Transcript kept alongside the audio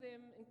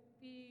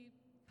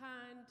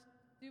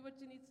do what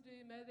you need to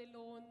do, mow their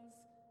lawns,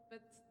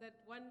 but that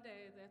one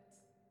day that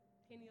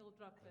penny will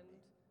drop and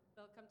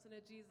they'll come to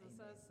know Jesus.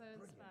 So I was so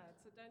inspired.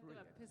 So don't give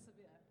up,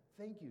 persevere.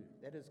 Thank you.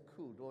 That is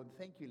cool, Dawn.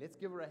 Thank you. Let's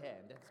give her a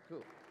hand. That's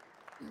cool.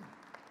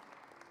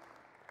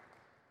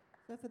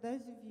 So for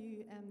those of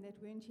you that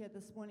weren't here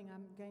this morning,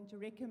 I'm going to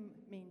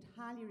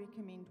highly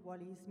recommend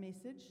Wally's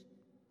message.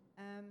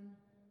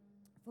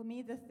 For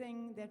me, the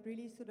thing that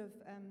really sort of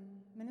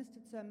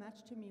ministered so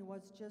much to me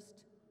was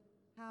just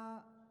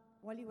how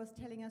Wally was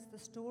telling us the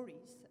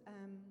stories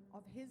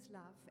of his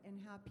life and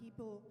how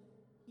people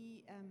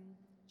he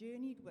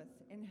journeyed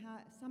with, and how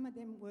some of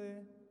them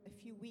were a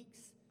few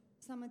weeks,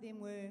 some of them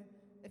were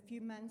a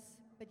few months,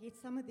 but yet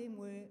some of them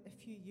were a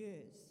few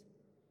years.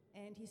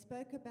 And he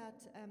spoke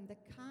about the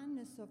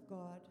kindness of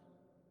God,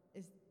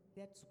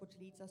 that's what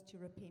leads us to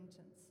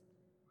repentance.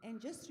 And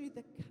just through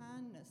the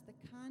kindness,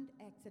 the kind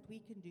acts that we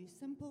can do,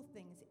 simple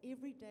things,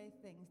 everyday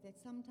things that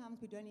sometimes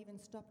we don't even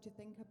stop to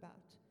think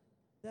about,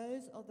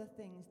 those are the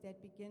things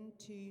that begin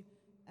to,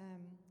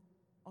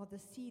 are the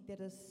seed that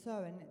is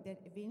sown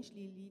that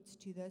eventually leads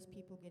to those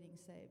people getting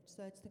saved.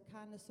 So it's the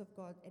kindness of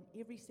God, and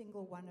every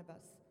single one of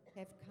us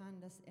have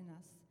kindness in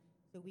us.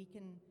 So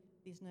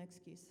there's no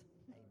excuse.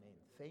 Amen.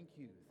 Thank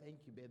you,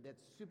 Ben.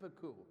 That's super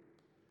cool.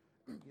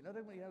 So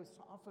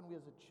often we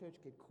as a church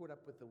get caught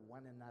up with the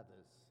one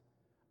another's.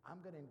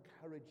 I'm going to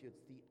encourage you,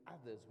 it's the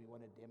others we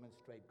want to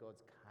demonstrate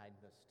God's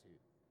kindness to.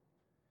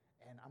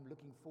 And I'm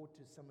looking forward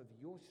to some of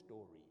your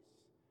stories.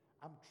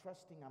 I'm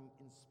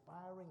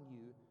inspiring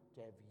you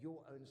to have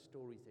your own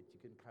stories that you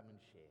can come and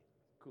share.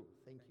 Cool,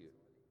 thank you.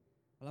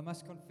 Well, I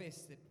must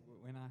confess that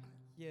when I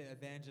hear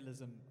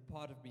evangelism,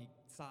 part of me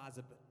sighs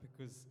a bit,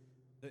 because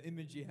the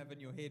image you have in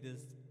your head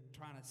is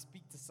trying to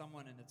speak to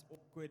someone and it's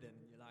awkward and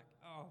you're like,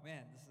 oh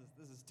man,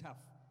 this is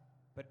tough.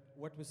 But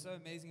what was so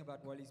amazing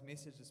about Wally's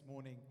message this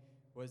morning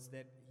was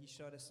that he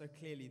showed us so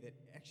clearly that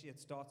actually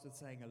it starts with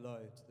saying hello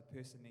to the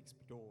person next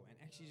door and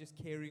actually just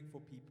caring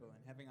for people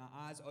and having our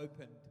eyes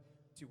opened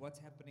to what's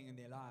happening in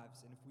their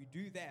lives. And if we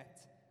do that,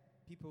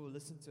 people will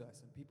listen to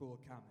us and people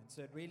will come. And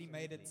so it really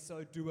made it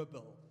so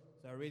doable.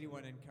 So I really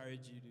want to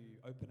encourage you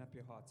to open up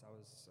your hearts. I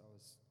was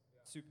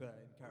super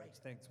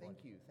encouraged. Thanks, Wally.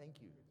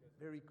 Thank you.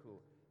 Very cool.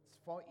 It's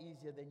far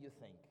easier than you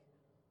think.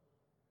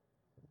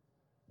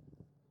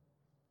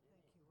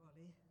 Thank you,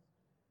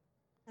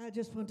 Wally. I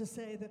just want to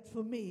say that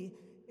for me,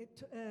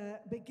 it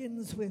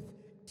begins with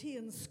tea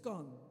and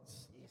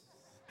scones. Yes.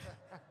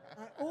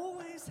 I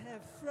always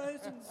have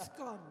frozen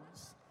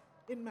scones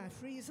in my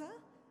freezer,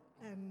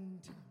 and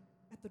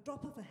at the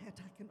drop of a hat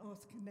I can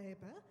ask a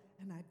neighbor,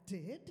 and I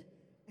did,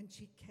 and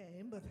she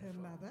came with her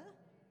mother,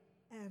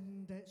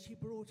 and she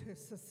brought her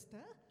sister,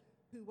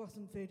 who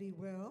wasn't very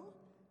well.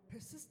 Her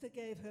sister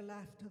gave her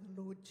life to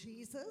the Lord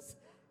Jesus,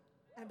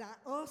 and I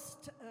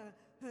asked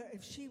her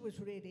if she was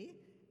ready,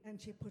 and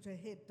she put her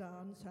head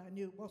down, so I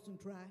knew it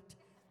wasn't right.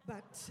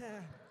 But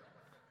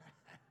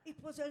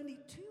it was only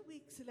 2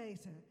 weeks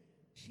later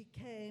she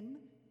came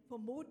for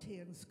more tea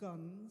and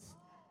scones,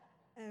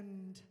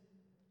 and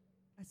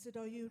I said,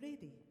 "Are you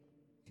ready?"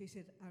 She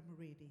said, "I'm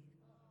ready."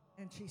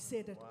 And she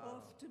said it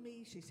after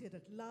me, she said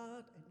it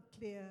loud and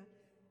clear,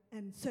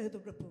 and so the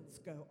ripples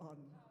go on.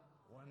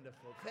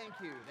 Wonderful. Thank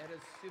you. That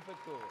is super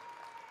cool.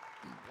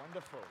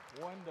 Wonderful.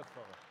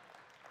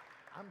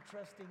 I'm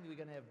trusting we're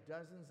going to have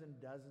dozens and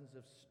dozens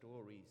of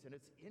stories. And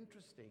it's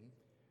interesting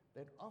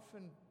that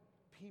often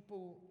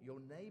people, your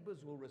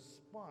neighbors, will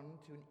respond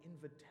to an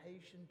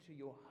invitation to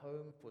your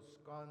home for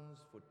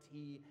scones, for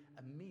tea,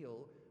 a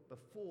meal,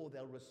 before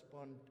they'll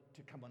respond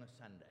to come on a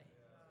Sunday.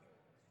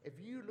 If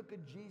you look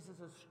at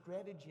Jesus'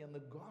 strategy in the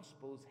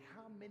Gospels,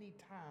 how many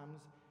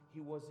times he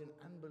was in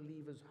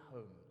unbelievers'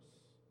 homes.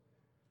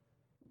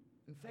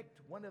 In fact,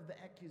 one of the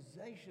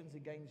accusations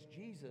against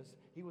Jesus,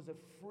 he was a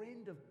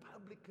friend of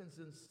publicans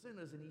and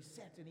sinners, and he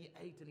sat and he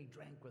ate and he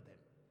drank with them.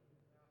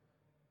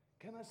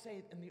 Can I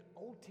say, in the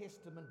Old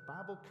Testament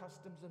Bible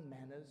customs and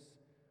manners,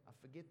 I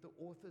forget the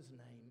author's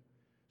name,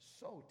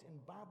 salt in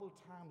Bible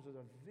times was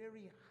a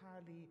very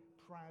highly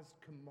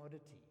prized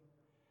commodity.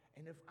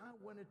 And if I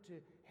wanted to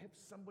have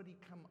somebody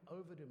come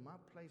over to my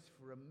place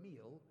for a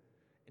meal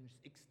and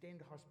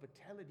extend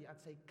hospitality,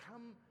 I'd say,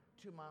 "Come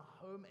to my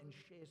home and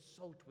share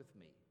salt with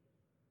me."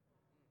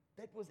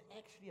 That was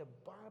actually a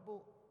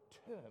Bible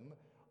term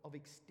of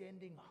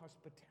extending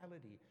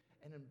hospitality.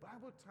 And in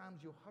Bible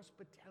times, your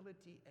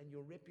hospitality and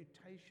your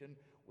reputation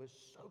were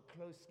so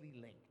closely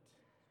linked.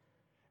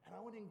 And I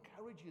want to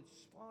encourage you,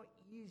 it's far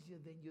easier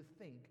than you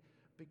think,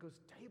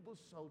 because table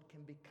salt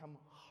can become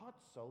hot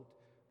salt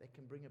that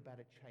can bring about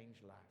a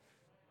changed life.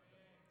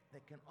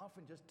 That can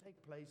often just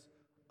take place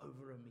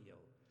over a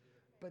meal.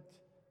 But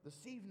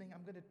this evening,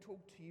 I'm going to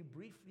talk to you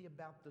briefly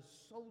about the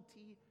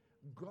salty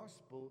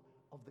gospel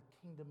of the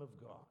kingdom of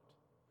God.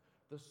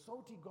 The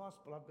salty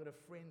gospel. I've got a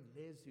friend,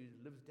 Les, who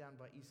lives down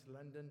by East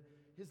London.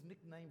 His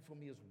nickname for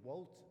me is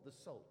Walt the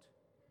Salt.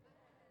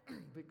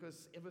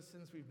 Because ever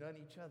since we've known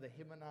each other,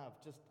 him and I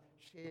have just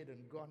shared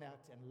and gone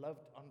out and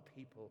loved on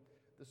people.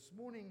 This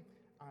morning,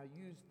 I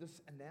used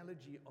this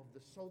analogy of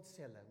the salt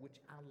cellar, which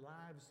our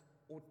lives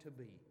ought to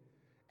be.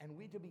 and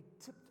we're to be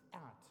tipped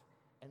out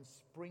and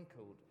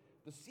sprinkled.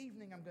 This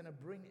evening, I'm going to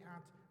bring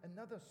out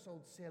another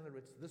salt cellar.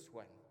 It's this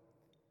one.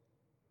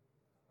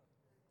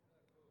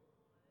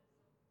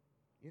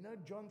 You know,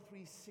 John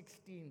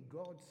 3:16,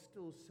 God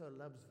still so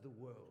loves the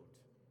world.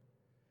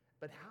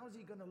 But how's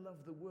he going to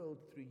love the world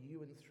through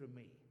you and through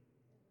me?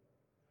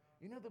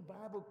 You know, the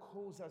Bible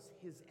calls us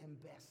his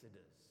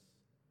ambassadors.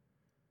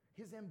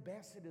 His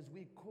ambassadors,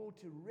 we're called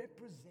to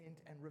represent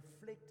and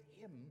reflect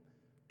him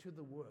to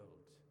the world.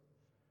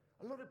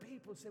 A lot of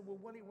people say, well,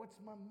 Wally,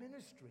 what's my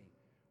ministry?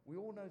 We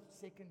all know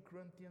 2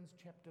 Corinthians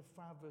chapter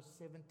 5, verse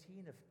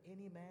 17. If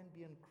any man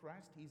be in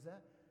Christ, he's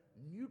a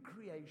new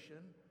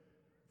creation.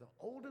 The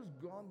old is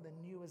gone, the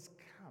new has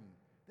come.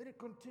 Then it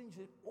continues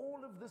that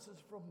all of this is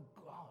from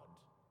God,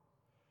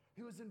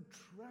 who has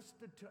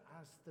entrusted to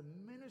us the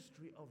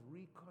ministry of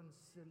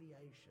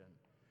reconciliation,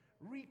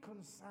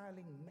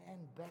 reconciling man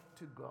back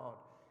to God,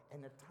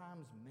 and at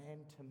times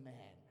man to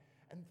man.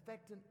 In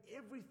fact, in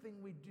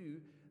everything we do,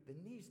 there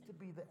needs to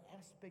be the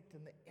aspect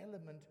and the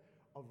element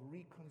of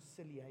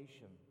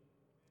reconciliation.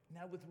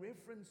 Now, with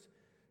reference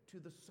to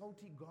the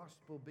salty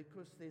gospel,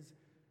 because there's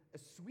a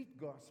sweet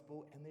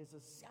gospel and there's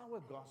a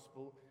sour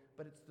gospel,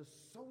 but it's the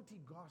salty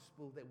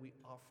gospel that we're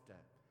after.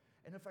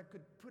 And if I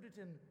could put it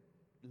in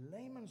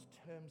layman's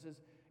terms,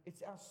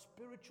 it's our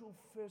spiritual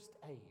first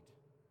aid.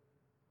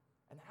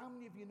 And how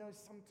many of you know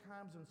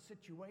sometimes in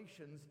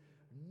situations,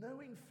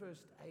 knowing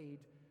first aid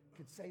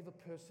could save a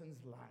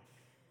person's life?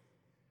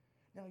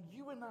 Now,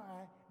 you and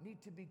I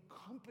need to be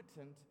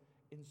competent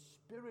in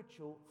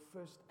spiritual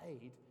first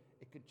aid.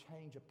 It could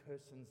change a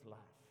person's life.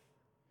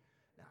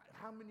 Now,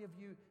 how many of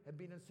you have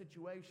been in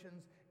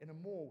situations in a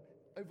mall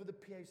over the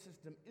PA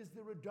system? Is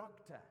there a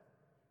doctor?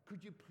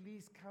 Could you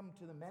please come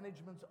to the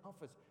management's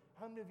office?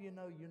 How many of you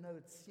know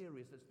it's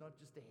serious? It's not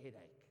just a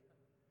headache.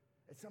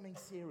 It's something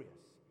serious.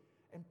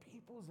 And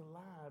people's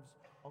lives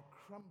are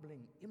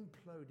crumbling,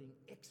 imploding,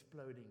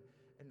 exploding.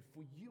 And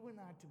for you and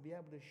I to be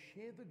able to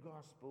share the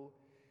gospel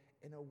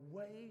in a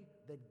way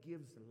that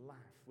gives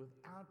life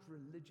without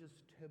religious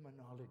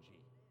terminology.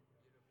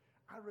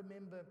 I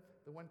remember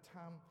the one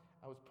time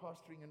I was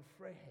pastoring in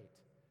Vryheid,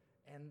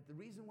 and the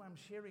reason why I'm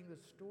sharing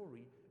this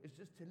story is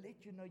just to let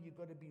you know you've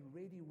got to be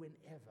ready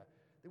whenever.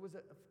 There was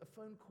a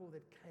phone call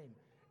that came,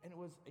 and it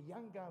was a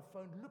young guy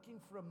phoned looking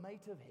for a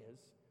mate of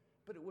his,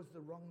 but it was the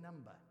wrong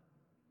number.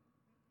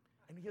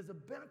 And he was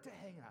about to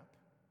hang up,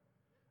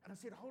 and I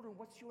said, hold on,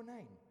 what's your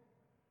name?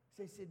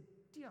 So he said,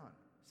 Dion.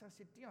 So I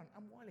said, Dion,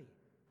 I'm Wally.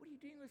 What are you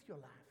doing with your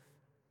life?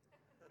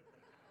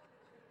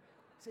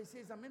 So he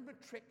says, I'm in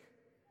matric,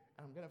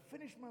 and I'm going to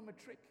finish my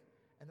matric,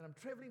 and then I'm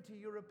traveling to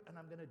Europe, and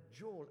I'm going to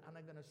jawl, and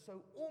I'm going to sow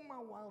all my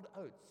wild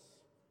oats.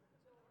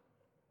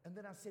 And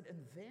then I said,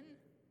 and then?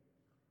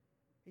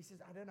 He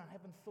says, I don't know, I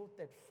haven't thought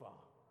that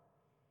far.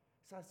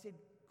 So I said,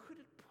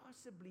 could it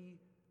possibly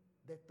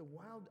that the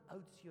wild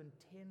oats you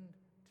intend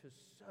to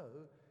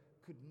sow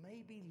could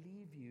maybe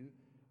leave you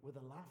with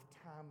a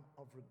lifetime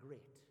of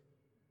regret?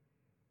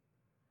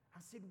 I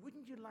said,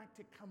 wouldn't you like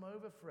to come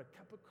over for a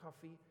cup of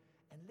coffee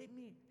and let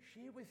me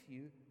share with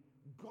you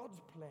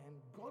God's plan,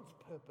 God's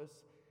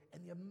purpose,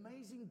 and the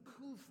amazing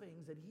cool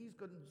things that he's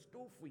got in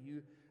store for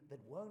you that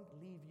won't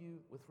leave you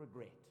with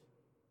regret?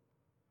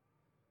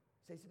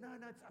 So he said, no,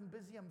 I'm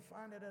busy, I'm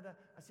fine.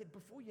 I said,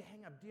 before you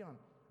hang up, Dion,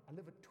 I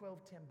live at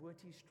 12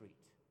 Tambuerty Street.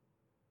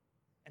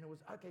 And it was,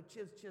 okay,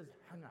 cheers,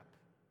 hung up.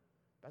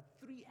 But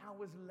 3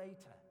 hours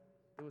later,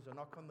 there was a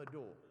knock on the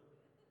door.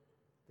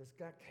 This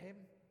guy came,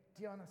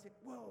 Dion, I said,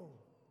 whoa.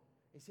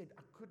 He said,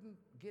 I couldn't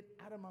get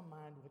out of my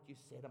mind what you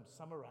said. I'm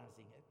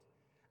summarizing it.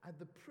 I had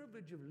the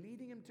privilege of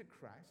leading him to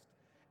Christ,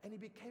 and he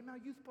became our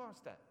youth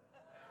pastor.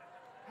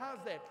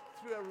 How's that?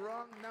 Through a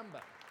wrong number.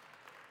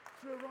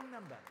 Through a wrong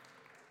number.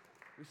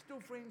 We're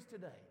still friends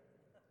today.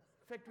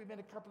 In fact, we met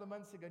a couple of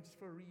months ago just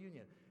for a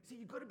reunion. See,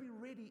 you've got to be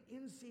ready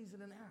in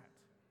season and out.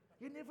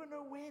 You never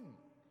know when.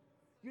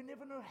 You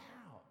never know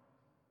how.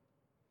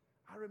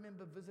 I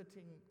remember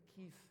visiting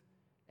Keith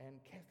and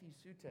Kathy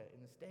Suter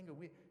in the Stanger.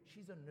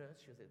 She's a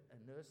nurse. She was a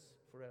nurse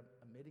for a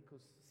medical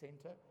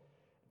center.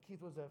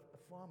 Keith was a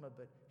farmer,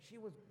 but she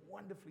was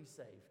wonderfully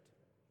saved.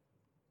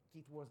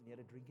 Keith wasn't. He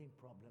had a drinking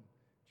problem,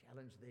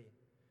 challenge there.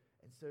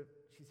 And so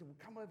she said, well,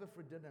 come over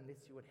for dinner and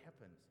let's see what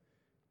happens.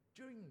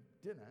 During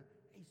dinner,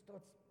 he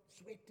starts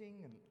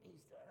sweating and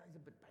he's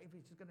a bit painful.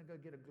 He's just going to go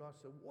get a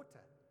glass of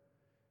water.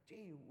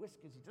 Gee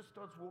whiskers, he just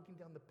starts walking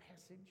down the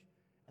passage,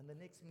 and the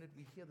next minute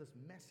we hear this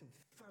massive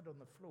thud on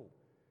the floor.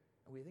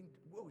 And we think,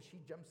 whoa,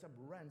 she jumps up,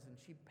 runs, and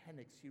she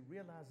panics. She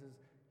realizes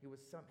he was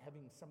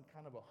having some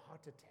kind of a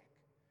heart attack.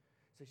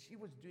 So she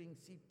was doing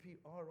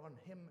CPR on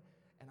him,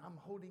 and I'm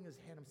holding his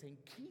hand. I'm saying,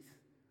 Keith,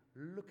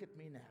 look at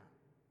me now.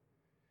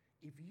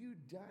 If you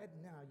died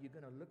now, you're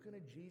going to look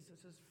into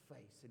Jesus'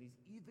 face, and he's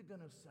either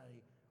going to say,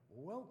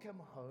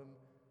 welcome home,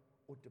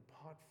 or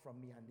depart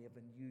from me, I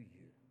never knew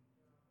you.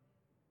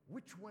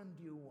 Which one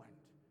do you want?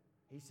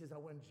 He says, I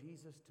want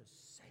Jesus to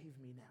save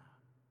me now.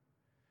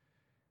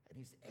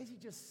 And as he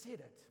just said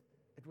it,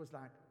 it was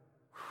like,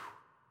 whew,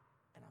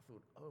 and I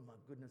thought, oh my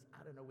goodness,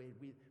 I don't know where.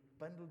 We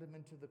bundled him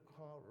into the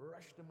car,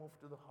 rushed him off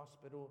to the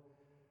hospital.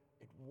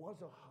 It was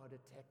a heart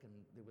attack, and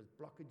there was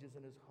blockages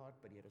in his heart,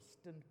 but he had a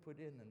stent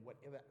put in and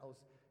whatever else.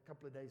 A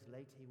couple of days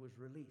later, he was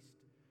released.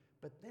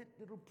 But that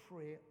little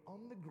prayer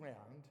on the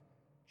ground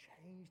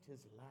changed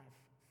his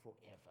life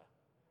forever.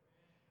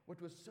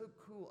 What was so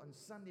cool, on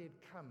Sunday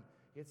he'd come,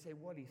 he'd say,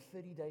 Wally,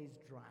 30 days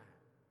dry,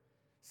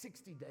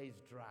 60 days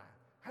dry,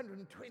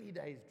 120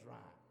 days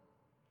dry.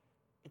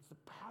 It's the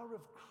power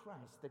of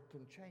Christ that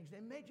can change. Now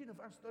imagine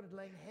if I started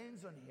laying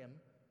hands on him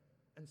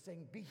and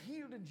saying, be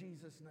healed in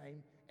Jesus'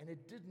 name, and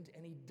it didn't,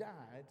 and he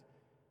died,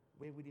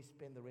 where would he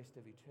spend the rest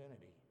of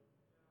eternity?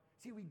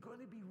 See, we've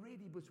got to be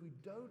ready because we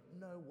don't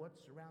know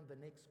what's around the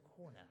next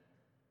corner.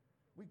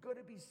 We've got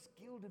to be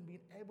skilled in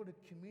being able to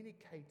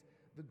communicate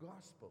the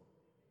gospel.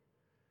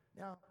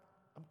 Now,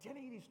 I'm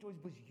telling you these stories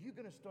because you're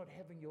going to start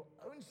having your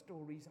own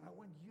stories, and I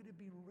want you to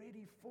be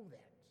ready for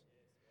that.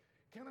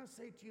 Can I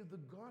say to you, the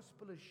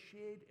gospel is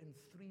shared in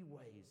three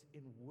ways.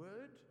 In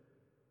word,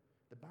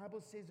 the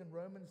Bible says in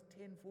Romans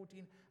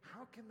 10:14,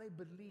 how can they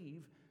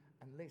believe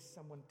unless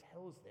someone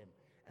tells them?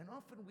 And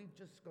often we've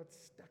just got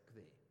stuck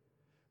there.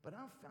 But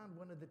I've found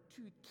one of the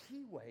two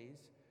key ways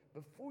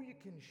before you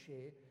can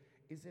share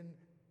is in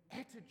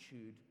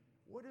attitude.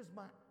 What is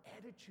my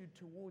attitude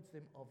towards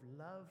them of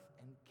love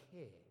and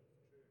care?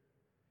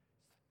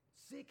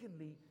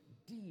 Secondly,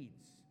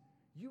 deeds.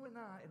 You and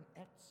I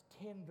in Acts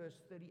 10 verse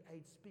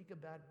 38 speak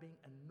about being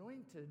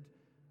anointed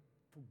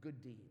for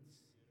good deeds.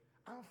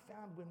 I've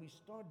found when we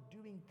start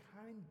doing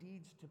kind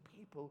deeds to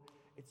people,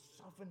 it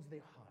softens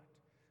their heart.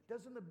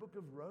 Doesn't the book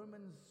of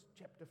Romans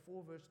chapter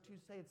 4 verse 2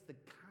 say it's the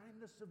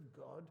kindness of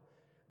God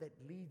that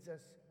leads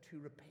us to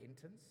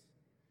repentance?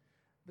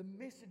 The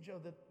message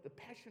of the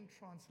Passion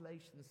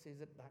Translation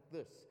says it like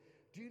this.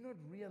 Do you not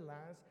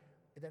realize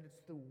that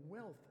it's the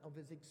wealth of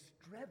his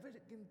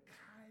extravagant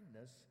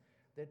kindness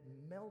that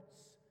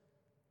melts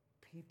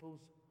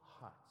people's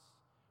hearts?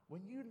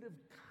 When you live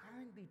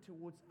kindly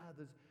towards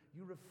others,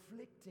 you're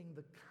reflecting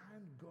the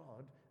kind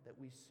God that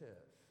we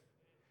serve.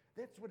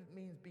 That's what it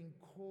means being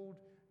called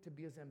to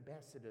be his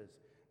ambassadors.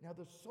 Now,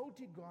 the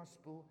salty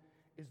gospel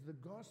is the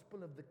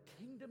gospel of the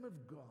kingdom of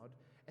God,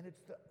 and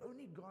it's the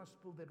only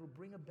gospel that will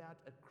bring about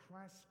a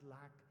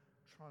Christ-like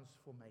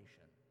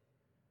transformation.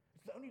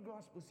 It's the only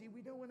gospel. See,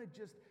 we don't want to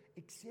just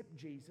accept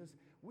Jesus.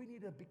 We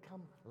need to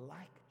become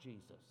like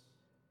Jesus.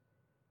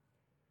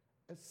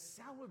 A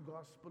sour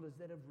gospel is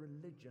that of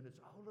religion. It's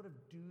a whole lot of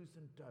do's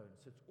and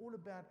don'ts. It's all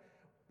about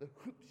the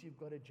hoops you've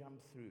got to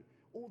jump through,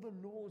 all the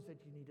laws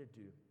that you need to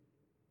do.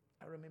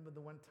 I remember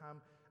the one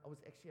time I was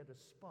actually at a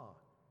spa,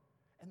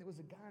 and there was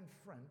a guy in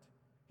front.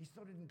 He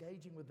started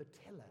engaging with the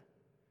teller,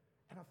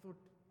 and I thought,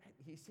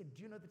 he said,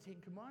 do you know the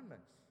 10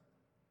 Commandments?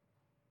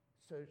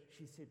 So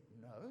she said,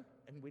 no.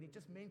 And when he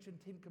just mentioned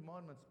 10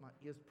 Commandments, my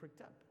ears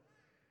pricked up.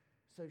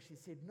 So she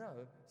said,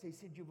 no. So he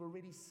said, you've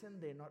already sinned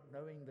there not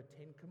knowing the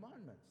 10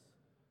 Commandments.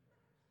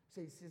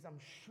 So he says,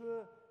 I'm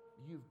sure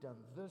you've done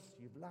this,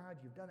 you've lied,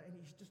 you've done it. And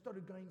he just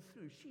started going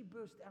through. She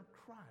burst out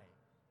crying.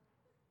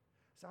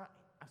 So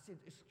I said,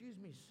 excuse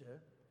me, sir,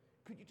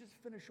 could you just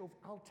finish off?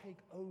 I'll take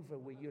over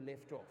where you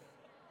left off.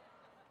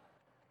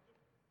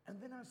 And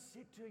then I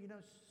said to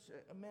her,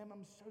 sir, ma'am,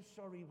 I'm so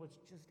sorry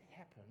what's just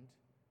happened.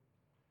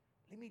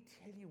 Let me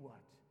tell you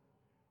what.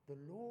 The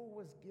law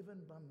was given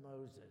by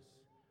Moses,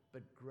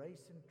 but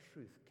grace and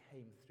truth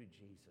came through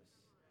Jesus.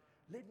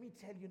 Let me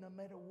tell you, no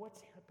matter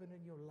what's happened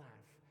in your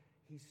life,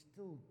 he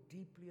still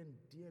deeply and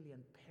dearly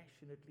and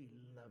passionately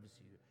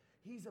loves you.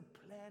 He's a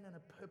plan and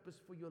a purpose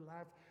for your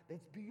life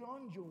that's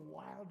beyond your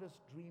wildest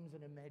dreams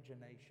and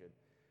imagination.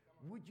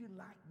 Would you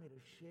like me to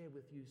share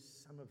with you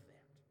some of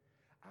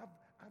that?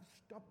 I've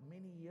stopped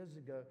many years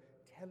ago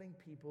telling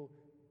people,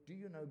 do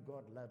you know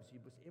God loves you?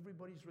 Because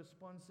everybody's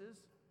response is,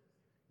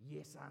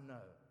 yes, I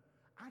know.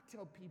 I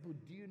tell people,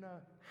 do you know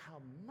how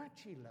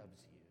much he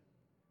loves you?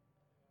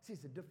 See,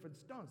 it's a different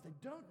stance. They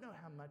don't know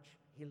how much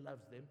he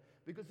loves them,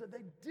 because if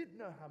they did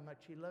know how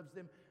much he loves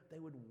them, they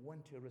would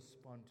want to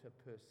respond to a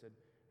person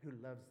who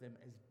loves them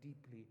as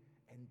deeply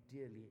and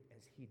dearly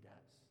as he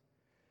does.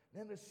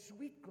 Now, the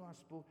sweet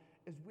gospel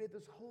is where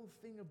this whole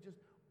thing of just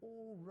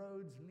all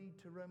roads lead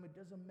to Rome. It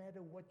doesn't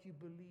matter what you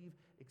believe,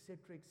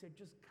 etc., etc.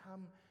 Just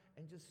come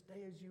and just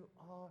stay as you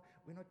are.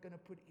 We're not going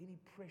to put any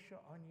pressure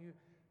on you.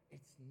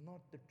 It's not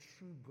the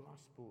true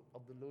gospel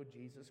of the Lord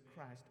Jesus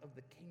Christ, of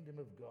the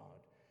kingdom of God.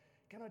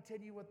 Can I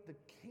tell you what? The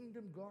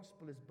kingdom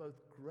gospel is both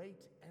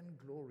great and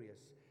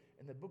glorious.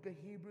 In the book of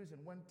Hebrews and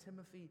 1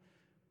 Timothy,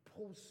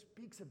 Paul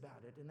speaks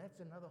about it, and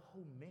that's another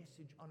whole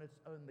message on its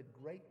own, the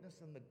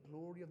greatness and the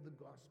glory of the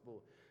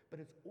gospel. But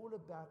it's all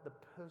about the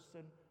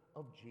person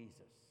of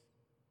Jesus.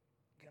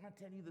 Can I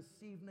tell you this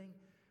evening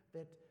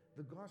that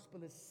the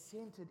gospel is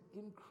centered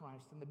in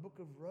Christ? In the book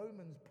of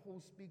Romans,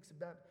 Paul speaks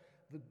about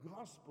the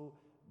gospel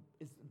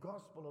is the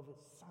gospel of his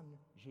son,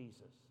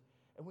 Jesus.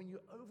 And when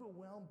you're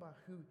overwhelmed by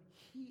who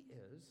he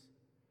is,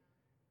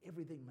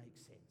 everything makes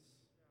sense.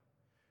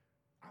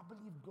 I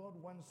believe God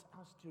wants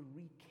us to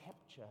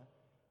recapture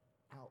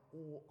our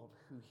awe of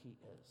who he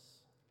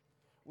is.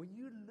 When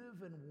you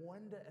live in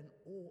wonder and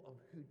awe of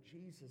who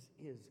Jesus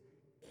is,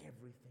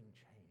 everything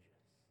changes.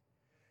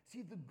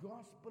 See, the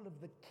gospel of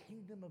the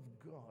kingdom of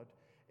God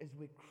is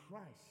where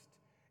Christ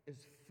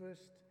is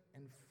first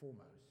and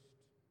foremost.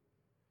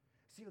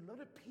 See, a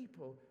lot of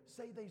people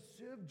say they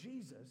serve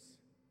Jesus,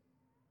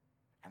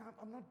 and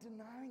I'm not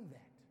denying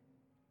that.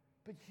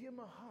 But hear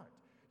my heart.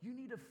 You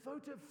need a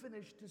photo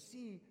finish to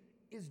see,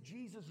 is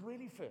Jesus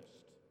really first?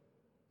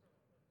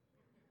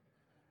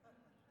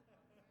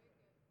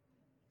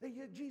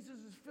 Jesus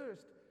is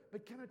first,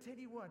 but can I tell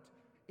you what?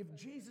 If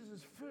Jesus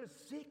is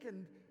first,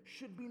 second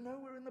should be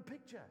nowhere in the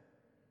picture.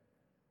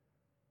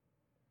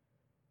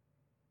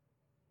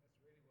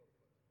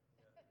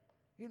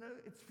 You know,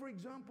 it's, for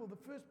example, the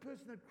first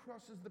person that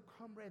crosses the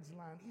comrades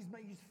line,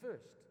 he's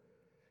first.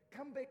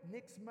 Come back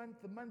next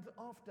month, the month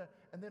after,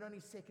 and then only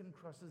second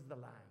crosses the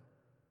line.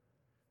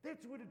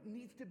 That's what it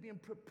needs to be in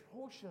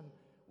proportion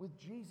with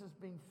Jesus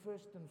being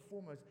first and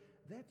foremost.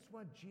 That's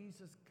why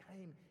Jesus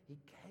came. He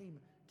came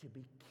to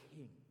be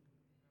king.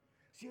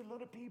 See, a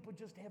lot of people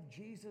just have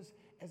Jesus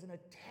as an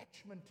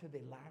attachment to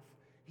their life.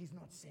 He's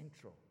not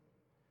central.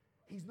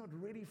 He's not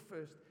really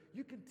first.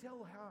 You can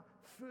tell how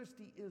first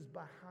he is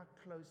by how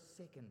close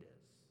second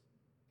is.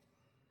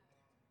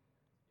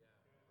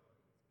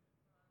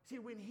 See,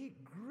 when he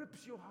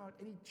grips your heart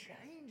and he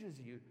changes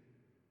you,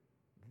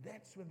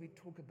 that's when we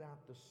talk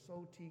about the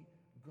salty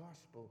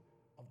gospel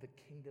of the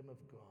kingdom of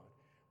God.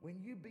 When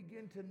you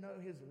begin to know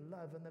his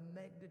love and the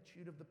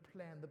magnitude of the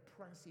plan, the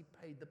price he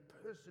paid, the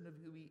person of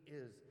who he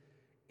is,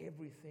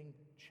 everything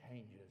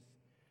changes.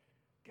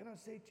 Can I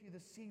say to you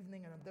this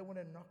evening, and I don't want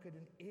to knock it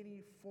in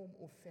any form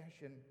or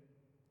fashion,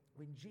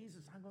 when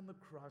Jesus hung on the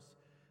cross,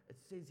 it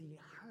says he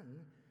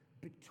hung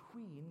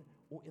between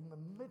or in the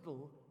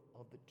middle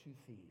of the two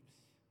thieves.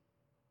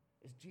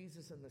 Is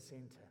Jesus in the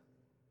center?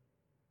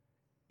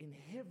 In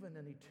heaven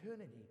and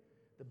eternity,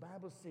 the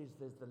Bible says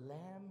there's the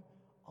Lamb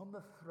on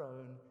the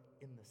throne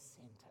in the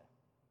center.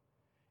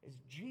 Is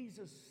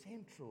Jesus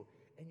central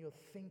in your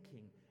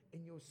thinking,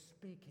 in your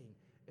speaking,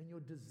 in your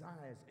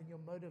desires, in your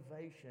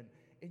motivation,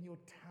 in your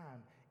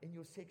time, in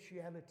your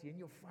sexuality, in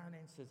your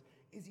finances?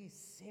 Is he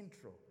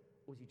central,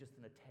 or is he just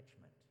an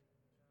attachment?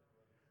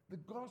 The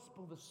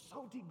gospel, the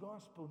salty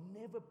gospel,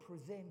 never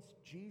presents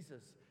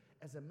Jesus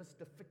as a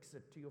Mr.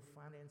 Fix-It to your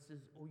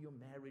finances or your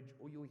marriage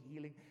or your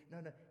healing. No,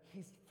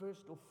 he's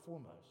first or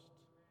foremost.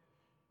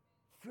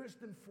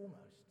 First and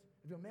foremost.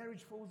 If your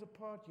marriage falls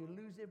apart, you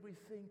lose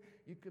everything,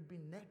 you could be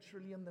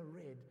naturally in the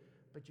red,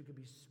 but you could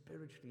be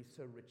spiritually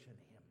so rich in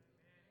him.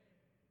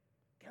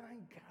 Can I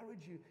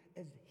encourage you,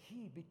 as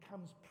he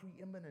becomes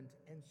preeminent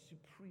and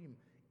supreme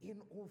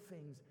in all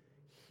things,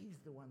 he's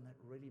the one that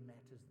really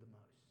matters the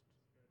most.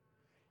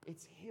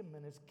 It's him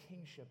and his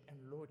kingship and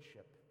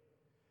lordship.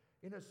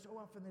 You know, so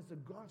often there's a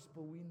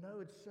gospel, we know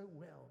it so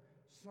well.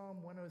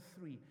 Psalm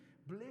 103,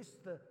 bless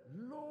the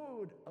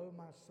Lord, O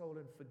my soul,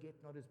 and forget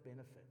not his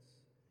benefits.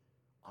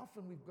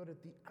 Often we've got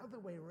it the other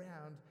way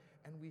around,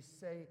 and we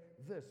say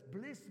this,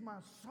 bless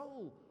my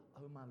soul,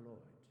 O my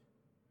Lord.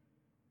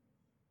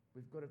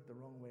 We've got it the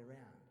wrong way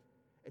around.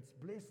 It's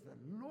bless the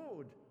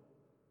Lord,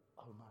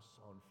 O my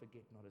soul, and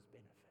forget not his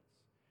benefits.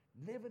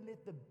 Never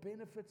let the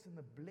benefits and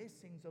the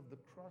blessings of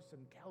the cross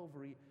and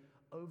Calvary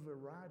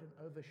override and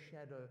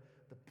overshadow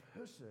the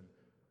person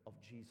of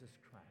Jesus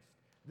Christ.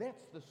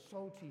 That's the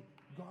salty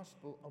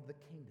gospel of the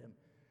kingdom.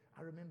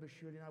 I remember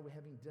Shirley and I were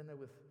having dinner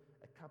with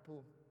a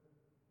couple,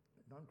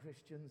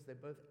 non-Christians.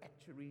 They're both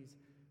actuaries,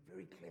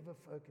 very clever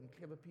folk and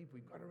clever people.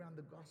 We got around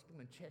the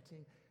gospel and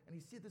chatting, and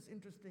he said this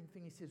interesting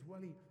thing. He says,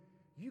 Wally,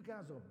 you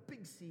guys are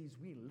big C's,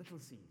 we little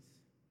C's.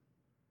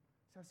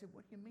 So I said,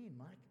 what do you mean,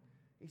 Mike?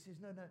 He says,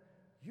 no,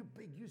 you're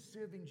big, you're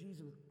serving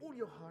Jesus with all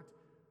your heart.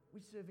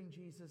 We're serving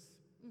Jesus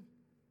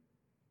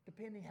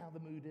depending how the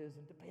mood is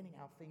and depending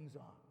how things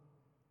are.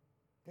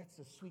 That's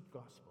the sweet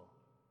gospel.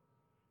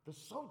 The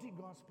salty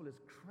gospel is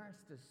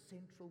Christ is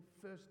central,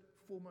 first,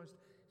 foremost.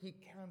 He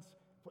counts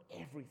for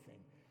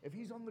everything. If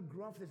he's on the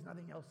graph, there's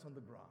nothing else on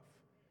the graph.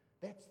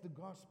 That's the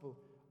gospel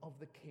of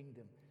the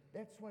kingdom.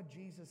 That's why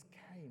Jesus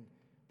came,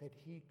 that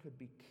he could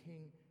be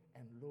king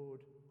and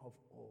Lord of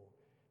all.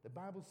 The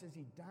Bible says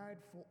he died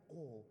for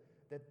all,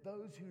 that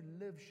those who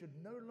live should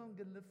no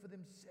longer live for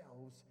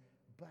themselves,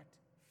 but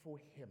for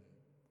him.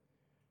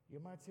 You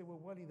might say, well,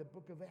 Wally, the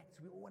book of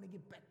Acts, we all want to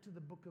get back to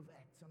the book of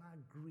Acts, and I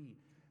agree.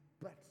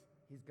 But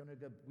we're going to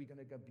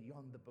go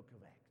beyond the book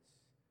of Acts.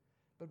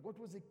 But what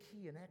was the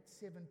key in Acts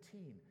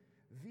 17?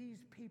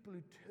 These people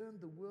who turned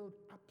the world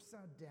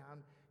upside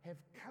down have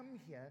come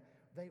here.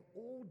 They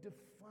all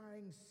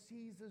defying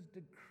Caesar's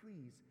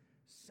decrees,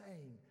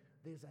 saying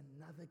there's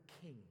another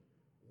king,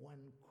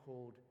 one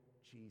called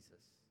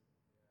Jesus,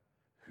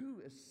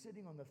 who is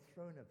sitting on the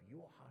throne of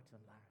your heart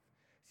and life.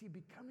 See,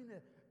 becoming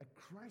a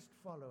Christ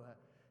follower,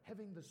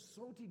 having the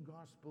salty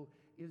gospel,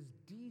 is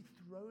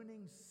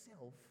dethroning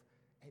self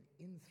and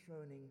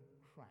enthroning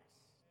Christ.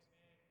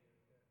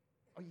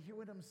 Oh, you hear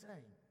what I'm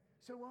saying?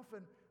 So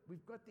often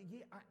we've got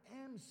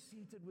I am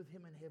seated with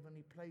him in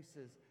heavenly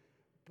places,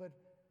 but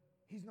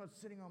he's not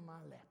sitting on my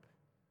lap.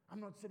 I'm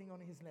not sitting on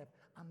his lap.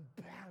 I'm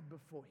bowed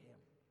before him.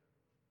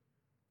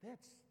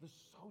 That's the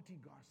salty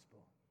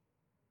gospel.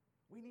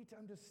 We need to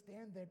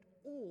understand that,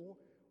 or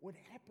what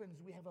happens,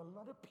 we have a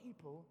lot of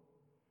people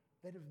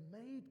that have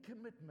made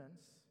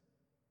commitments,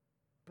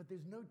 but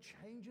there's no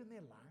change in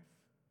their life.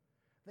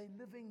 They're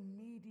living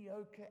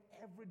mediocre,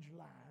 average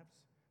lives.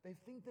 They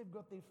think they've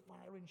got their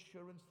fire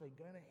insurance, they're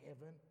going to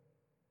heaven,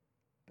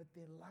 but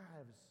their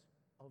lives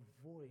are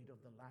void of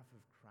the life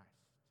of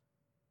Christ.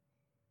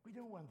 We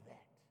don't want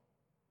that.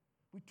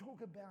 We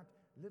talk about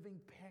living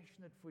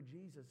passionate for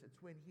Jesus.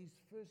 It's when he's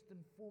first and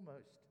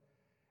foremost.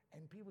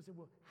 And people say,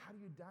 well, how do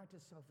you die to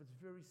self? It's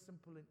very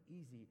simple and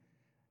easy.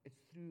 It's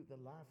through the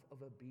life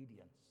of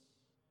obedience.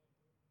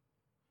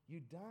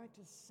 You die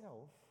to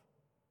self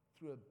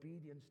through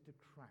obedience to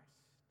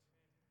Christ.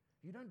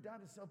 You don't die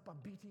to self by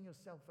beating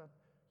yourself up.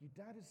 You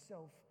die to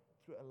self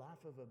through a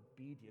life of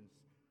obedience,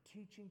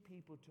 teaching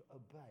people to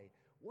obey.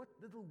 What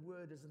little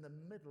word is in the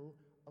middle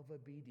of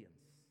obedience?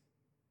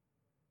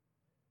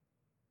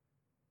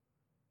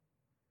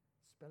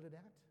 Spell it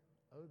out.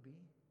 O-B.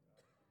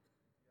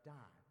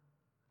 Die.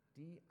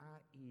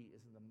 D-I-E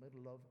is in the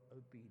middle of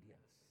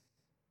obedience.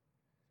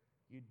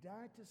 You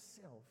die to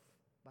self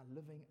by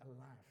living a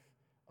life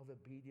of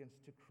obedience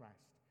to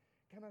Christ.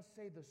 Can I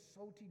say the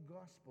salty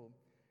gospel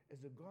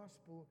is a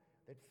gospel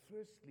that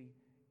firstly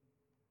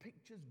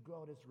pictures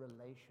God as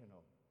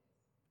relational.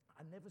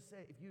 I never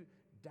say if you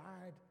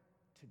died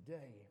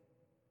today,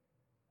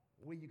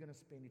 where you're going to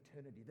spend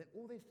eternity, then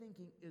all they're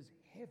thinking is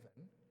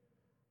heaven,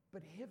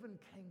 but heaven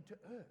came to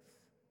earth.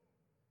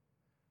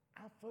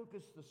 I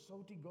focus the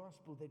salty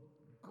gospel that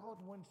God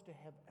wants to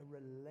have a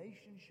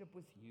relationship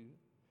with you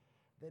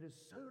that is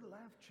so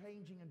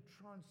life-changing and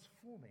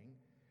transforming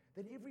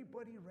that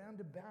everybody round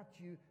about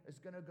you is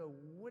going to go,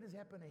 what has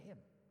happened to him?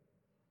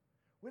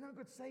 When I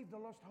got saved, I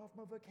lost half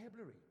my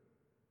vocabulary.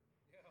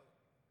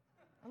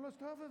 I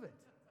lost half of it.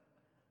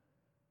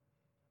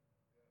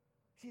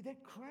 See,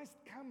 that Christ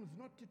comes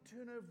not to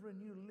turn over a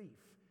new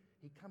leaf.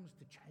 He comes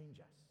to change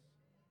us.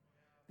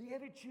 The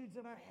attitudes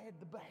that I had,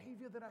 the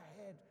behavior that I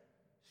had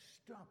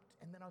stopped.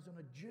 And then I was on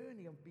a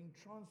journey of being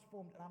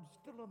transformed, and I'm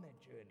still on that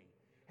journey.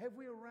 Have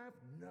we arrived?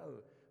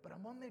 No. But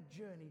I'm on that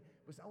journey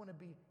because I want to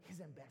be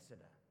his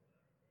ambassador.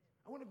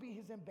 I want to be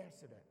his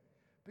ambassador.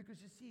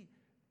 Because you see,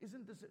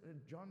 isn't this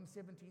John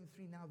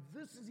 17:3? Now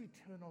this is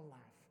eternal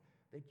life,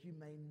 that you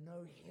may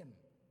know him,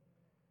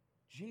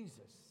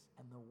 Jesus,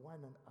 and the one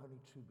and only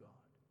true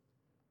God.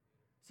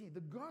 See,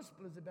 the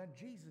gospel is about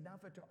Jesus. Now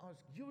if I were to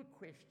ask you a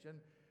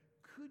question,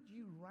 could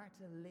you write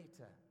a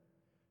letter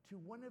to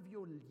one of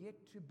your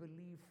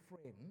yet-to-believe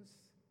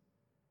friends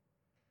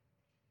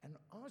and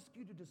ask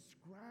you to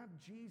describe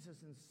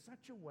Jesus in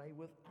such a way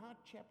without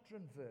chapter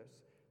and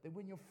verse that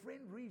when your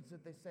friend reads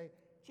it, they say,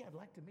 gee, I'd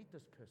like to meet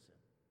this person.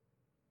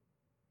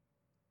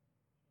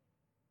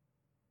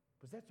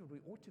 Because that's what we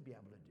ought to be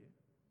able to do.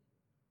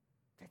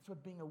 That's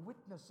what being a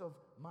witness of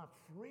my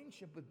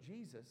friendship with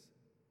Jesus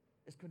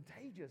is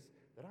contagious,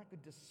 that I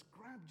could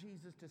describe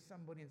Jesus to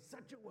somebody in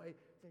such a way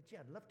that, gee,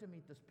 I'd love to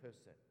meet this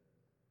person.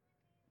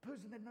 A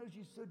person that knows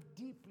you so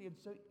deeply and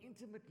so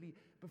intimately,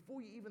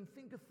 before you even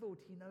think a thought,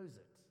 he knows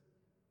it.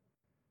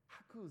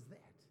 How cool is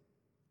that?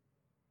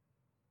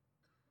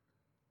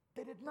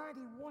 That at night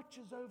he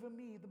watches over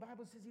me. The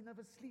Bible says he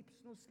never sleeps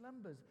nor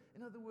slumbers.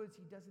 In other words,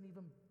 he doesn't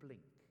even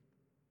blink.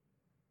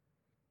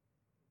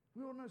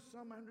 We all know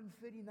Psalm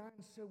 139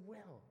 so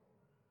well.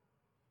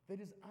 That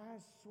his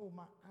eyes saw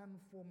my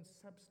unformed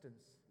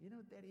substance. You know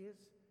what that is?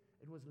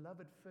 It was love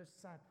at first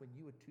sight when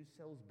you were 2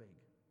 cells big.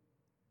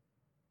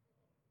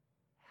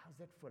 How's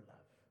that for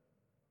love?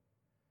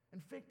 In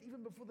fact,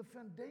 even before the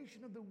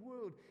foundation of the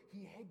world,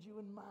 he had you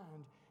in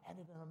mind and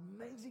had an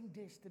amazing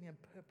destiny and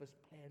purpose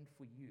planned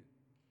for you.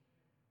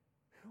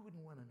 Who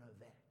wouldn't want to know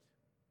that?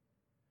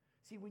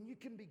 See, when you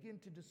can begin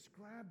to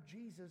describe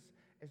Jesus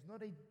as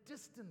not a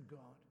distant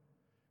God,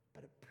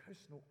 but a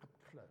personal, up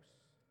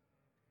close.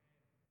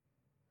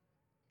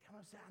 Can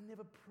I say, I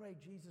never pray,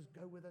 Jesus,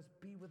 go with us,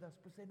 be with us,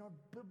 because they're not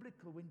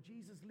biblical. When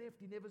Jesus left,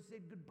 he never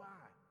said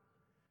goodbye.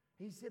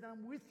 He said,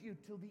 I'm with you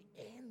till the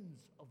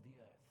ends of the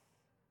earth.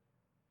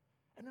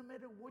 And no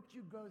matter what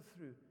you go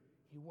through,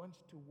 he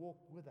wants to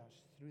walk with us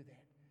through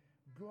that.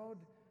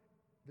 God,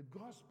 the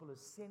gospel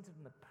is centered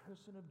in the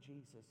person of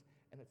Jesus,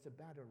 and it's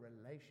about a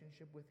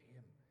relationship with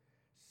him.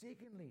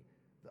 Secondly,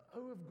 the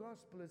O of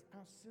gospel is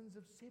our sins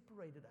have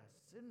separated us.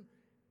 Sin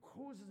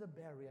causes a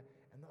barrier,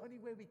 and the only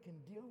way we can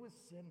deal with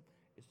sin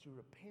is through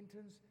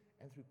repentance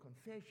and through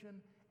confession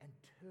and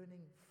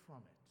turning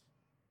from it.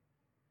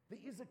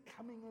 There is a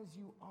coming as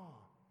you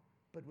are,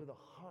 but with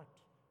a heart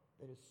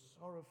that is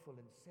sorrowful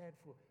and sad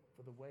for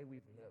the way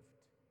we've lived.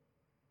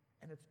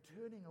 And it's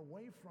turning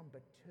away from,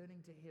 but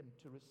turning to him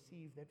to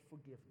receive that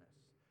forgiveness.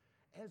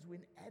 As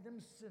when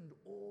Adam sinned,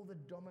 all the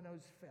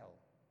dominoes fell.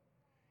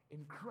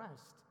 In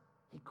Christ,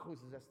 he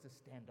causes us to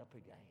stand up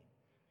again.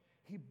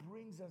 He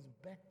brings us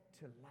back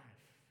to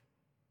life.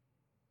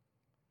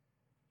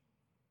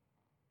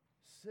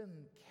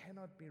 Sin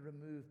cannot be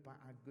removed by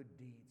our good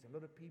deeds. A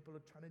lot of people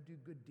are trying to do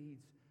good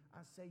deeds.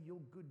 I say your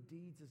good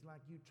deeds is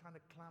like you trying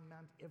to climb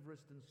Mount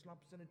Everest in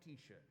slops and a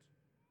t-shirt.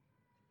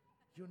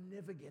 You'll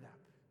never get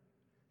up.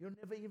 You'll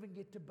never even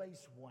get to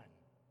base 1.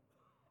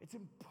 It's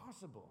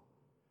impossible.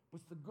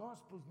 Because the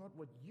gospel is not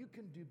what you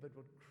can do, but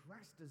what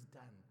Christ has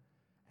done,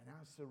 and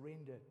our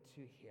surrender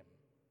to him.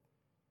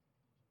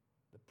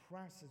 The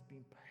price has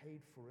been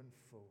paid for in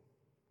full.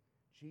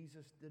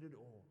 Jesus did it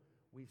all.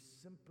 We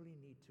simply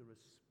need to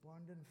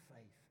respond in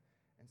faith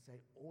and say,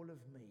 all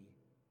of me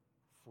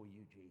for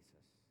you,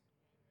 Jesus.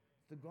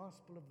 The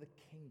gospel of the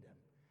kingdom.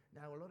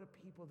 Now, a lot of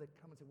people that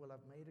come and say, well,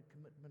 I've made a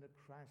commitment to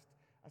Christ.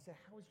 I say,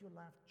 how has your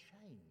life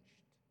changed?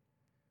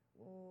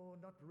 Oh,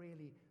 not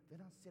really. Then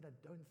I said, I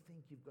don't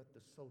think you've got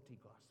the salty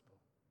gospel.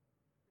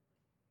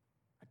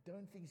 I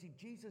don't think, see,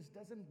 Jesus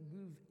doesn't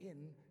move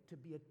in to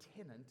be a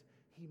tenant.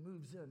 He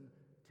moves in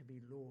to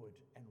be Lord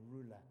and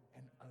ruler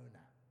and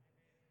owner.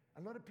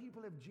 A lot of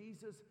people have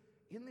Jesus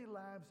in their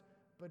lives,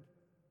 but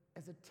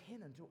as a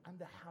tenant or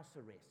under house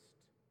arrest.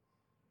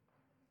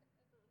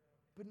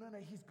 But no,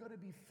 he's got to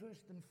be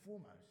first and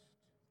foremost.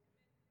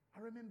 I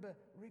remember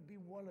Rigby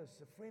Wallace,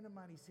 a friend of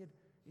mine, he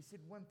said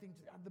one thing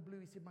out of the blue.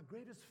 He said, my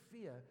greatest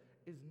fear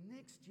is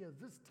next year,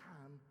 this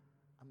time,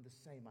 I'm the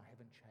same. I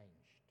haven't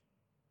changed.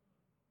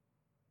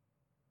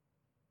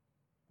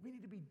 We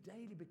need to be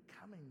daily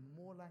becoming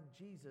more like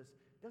Jesus.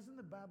 Doesn't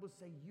the Bible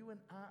say you and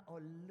I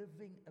are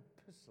living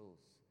epistles,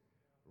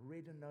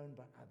 read and known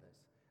by others?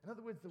 In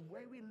other words, the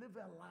way we live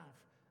our life,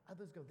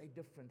 others go, they're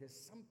different. There's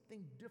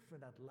something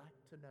different. I'd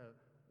like to know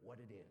what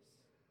it is.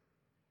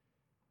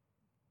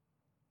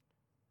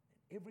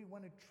 And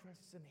everyone who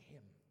trusts in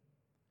him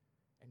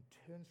and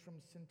turns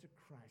from sin to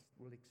Christ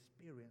will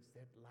experience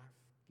that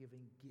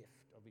life-giving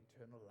gift of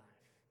eternal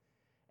life.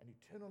 And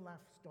eternal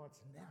life starts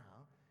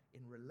now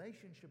in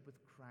relationship with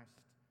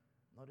Christ,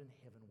 not in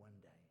heaven one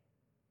day.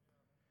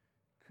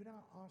 Could I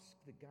ask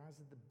the guys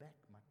at the back,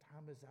 my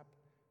time is up.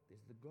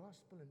 There's the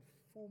gospel in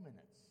 4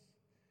 minutes.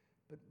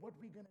 But what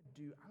we're going to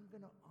do, I'm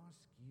going to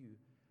ask you,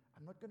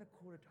 I'm not going to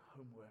call it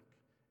homework.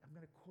 I'm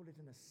going to call it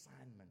an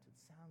assignment. It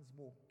sounds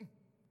more.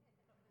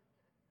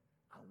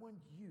 I want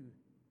you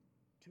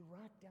to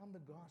write down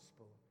the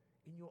gospel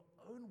in your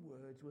own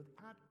words,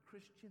 without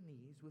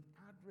Christianese,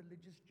 without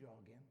religious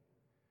jargon,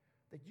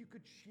 that you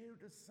could share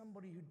it with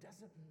somebody who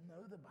doesn't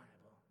know the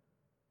Bible.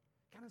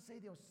 Can I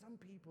say there are some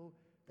people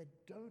that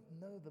don't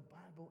know the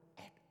Bible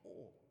at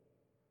all?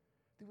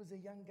 There was a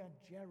young guy,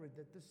 Jared,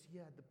 that this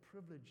year had the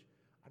privilege,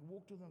 I'd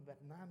walked with him about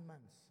 9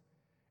 months,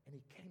 and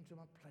he came to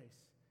my place,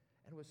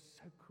 and it was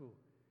so cool.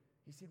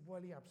 He said,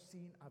 Wally, I've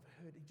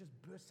heard. He just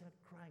burst out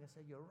crying. I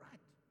said, you're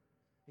right.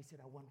 He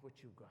said, I want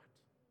what you've got.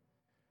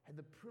 Had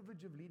the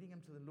privilege of leading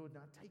him to the Lord.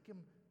 Now I take him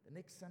the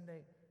next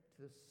Sunday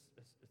to this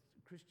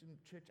Christian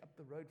church up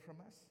the road from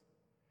us,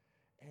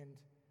 and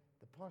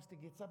the pastor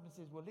gets up and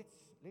says, well,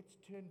 let's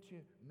turn to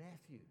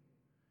Matthew.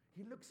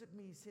 He looks at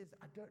me, he says,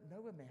 I don't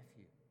know a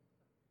Matthew.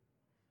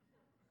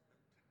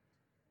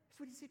 That's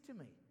what he said to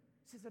me.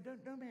 He says, I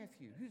don't know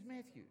Matthew. Who's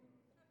Matthew?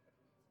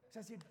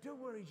 So I said, don't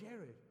worry,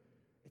 Jared.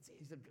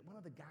 He's one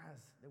of the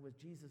guys that was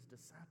Jesus'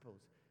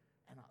 disciples.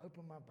 And I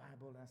opened my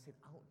Bible and I said,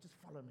 just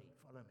follow me,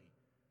 follow me.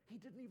 He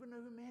didn't even know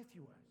who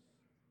Matthew was.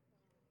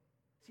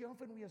 See,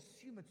 often we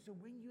assume it. So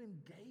when you're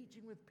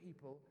engaging with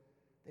people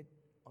that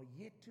are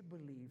yet to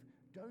believe,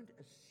 don't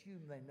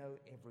assume they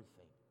know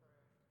everything.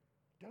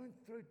 Don't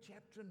throw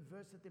chapter and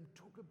verse at them.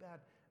 Talk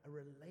about a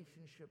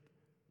relationship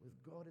with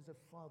God as a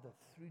Father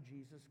through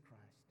Jesus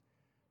Christ.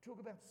 Talk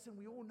about sin.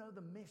 We all know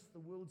the mess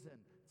the world's in.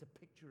 It's a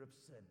picture of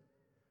sin.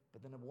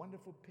 But then a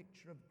wonderful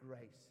picture of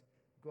grace,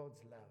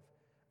 God's love.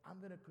 I'm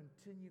going to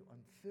continue on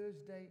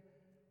Thursday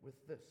with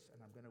this, and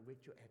I'm going to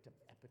whet your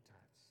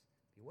appetites.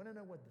 If you want to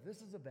know what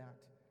this is about,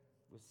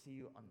 we'll see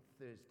you on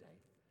Thursday,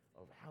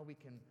 of how we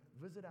can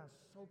visit our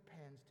soul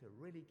pans to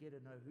really get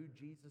to know who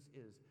Jesus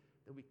is,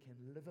 that we can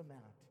live him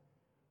out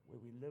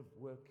where we live,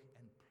 work,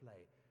 and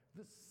play.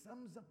 This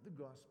sums up the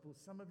gospel.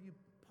 Some of you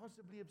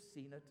possibly have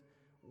seen it.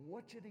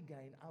 Watch it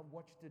again. I've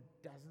watched it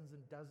dozens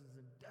and dozens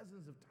and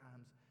dozens of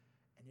times,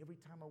 and every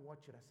time I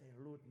watch it, I say,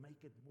 Lord, make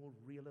it more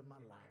real in my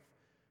life.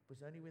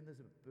 Because only when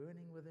there's a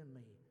burning within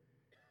me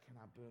can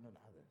I burn in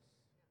others.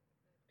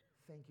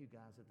 Thank you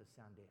guys at the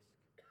sound desk.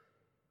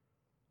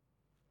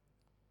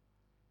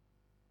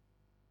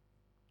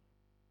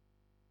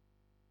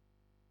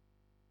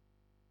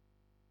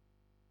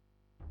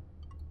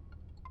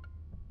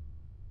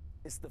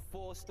 It's the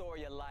full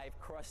story of life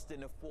crushed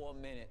into 4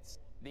 minutes.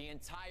 The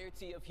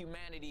entirety of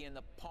humanity in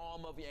the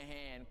palm of your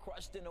hand,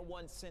 crushed into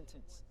one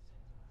sentence.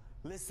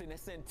 Listen,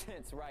 it's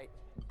intense, right?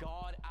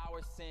 God,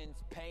 our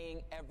sins,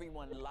 paying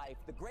everyone life.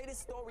 The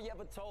greatest story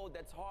ever told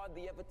that's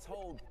hardly ever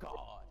told.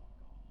 God.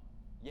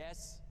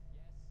 Yes,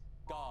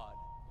 God,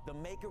 the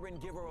maker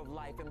and giver of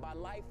life. And by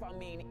life, I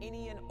mean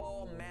any and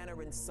all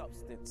manner and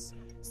substance,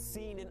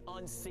 seen and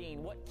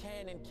unseen, what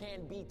can and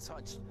can't be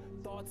touched,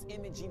 thoughts,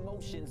 image,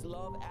 emotions,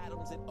 love,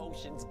 atoms, and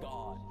oceans.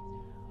 God.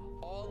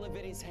 All of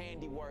it is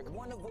handiwork,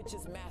 one of which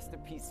is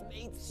masterpiece,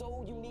 made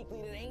so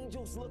uniquely that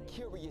angels look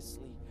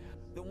curiously.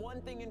 The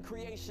one thing in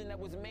creation that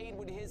was made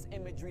with his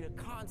imagery, the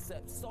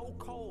concept so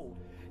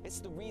cold. It's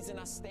the reason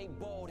I stay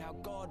bold, how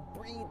God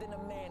breathed in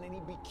a man and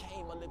he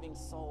became a living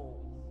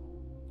soul.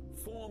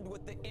 Formed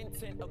with the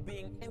intent of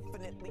being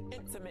infinitely,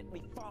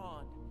 intimately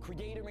fond.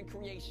 Creator and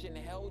creation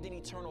held an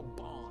eternal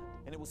bond.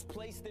 And it was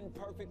placed in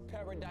perfect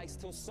paradise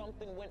till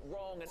something went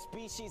wrong. A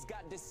species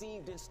got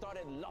deceived and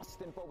started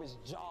lusting for his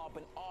job,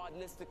 an odd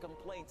list of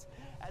complaints,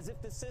 as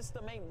if the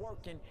system ain't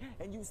working,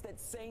 and used that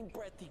same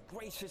breath he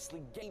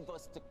graciously gave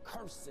us to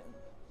curse him.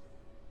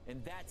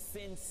 And that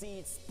sin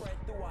seed spread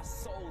through our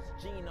soul's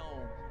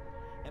genome.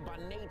 And by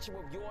nature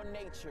of your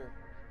nature,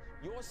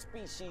 your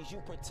species, you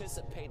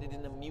participated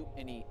in the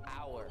mutiny,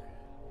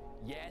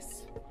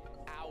 yes,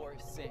 our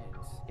sins.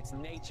 It's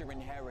nature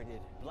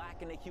inherited,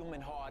 black in the human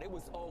heart. It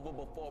was over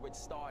before it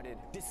started.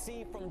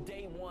 Deceived from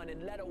day one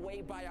and led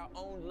away by our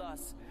own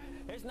lusts.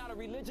 There's not a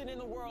religion in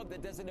the world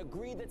that doesn't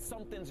agree that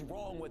something's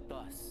wrong with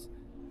us.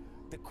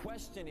 The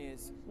question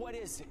is, what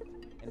is it?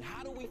 And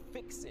how do we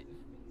fix it?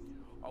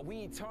 Are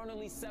we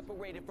eternally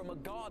separated from a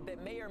God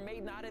that may or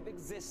may not have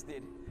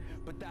existed?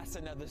 But that's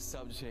another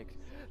subject.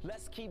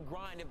 Let's keep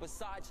grinding.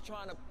 Besides,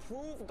 trying to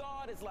prove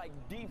God is like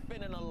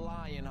defending a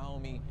lion,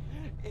 homie.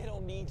 It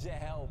don't need your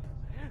help.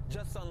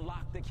 Just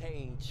unlock the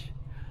cage.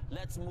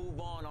 Let's move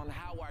on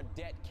how our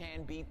debt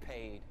can be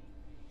paid.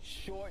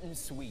 Short and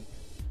sweet.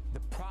 The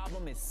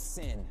problem is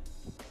sin.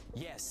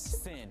 Yes,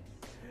 sin.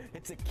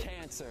 It's a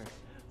cancer,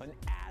 an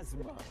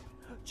asthma,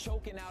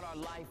 choking out our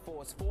life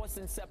force,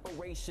 forcing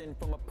separation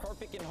from a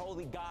perfect and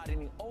holy God.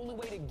 And the only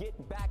way to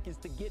get back is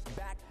to get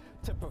back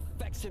to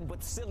perfection,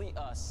 but silly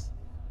us.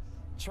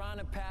 Trying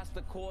to pass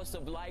the course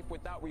of life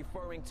without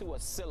referring to a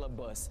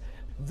syllabus.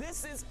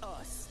 This is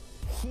us.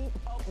 Heap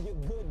up your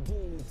good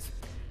deeds.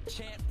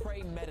 Chant,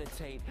 pray,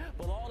 meditate.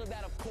 But all of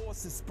that, of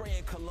course, is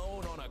spraying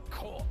cologne on a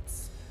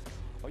corpse.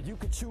 Or you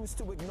could choose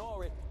to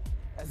ignore it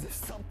as if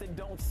something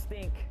don't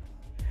stink.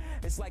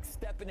 It's like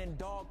stepping in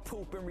dog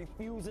poop and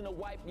refusing to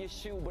wipe your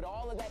shoe, but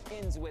all of that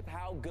ends with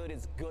how good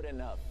is good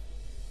enough.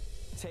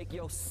 Take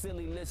your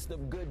silly list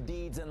of good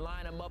deeds and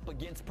line them up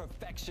against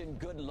perfection,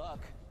 good luck.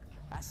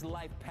 That's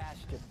life past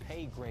your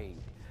pay grade.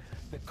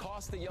 The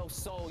cost of your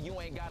soul,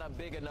 you ain't got a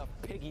big enough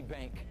piggy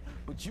bank,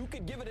 but you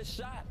could give it a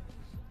shot.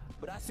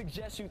 But I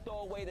suggest you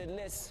throw away the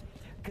list,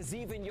 because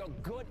even your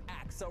good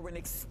acts are an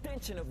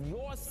extension of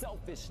your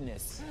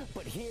selfishness.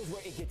 But here's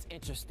where it gets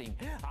interesting.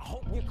 I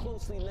hope you're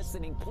closely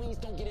listening. Please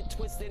don't get it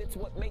twisted. It's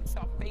what makes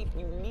our faith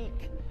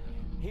unique.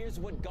 Here's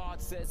what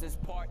God says is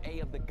part A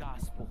of the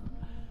gospel.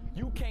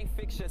 You can't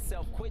fix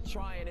yourself. Quit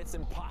trying. It's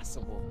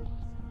impossible.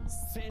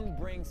 Sin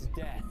brings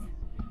death.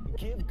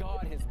 Give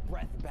God his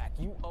breath back.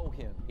 You owe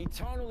him.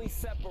 Eternally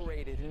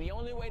separated, and the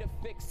only way to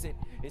fix it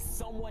is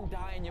someone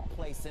die in your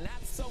place, and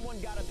that someone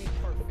gotta be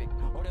perfect,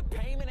 or the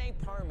payment ain't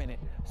permanent.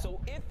 So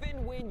if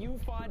and when you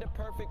find a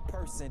perfect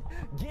person,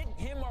 get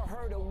him or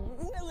her to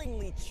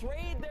willingly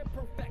trade their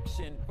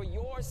perfection for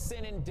your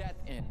sin and death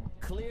in.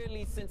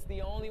 Clearly, since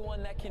the only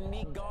one that can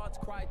meet God's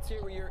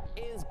criteria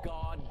is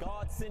God,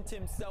 God sent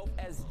himself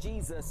as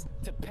Jesus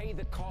to pay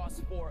the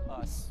cost for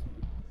us.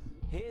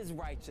 His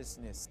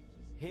righteousness,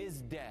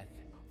 his death,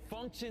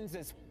 functions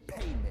as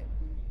payment.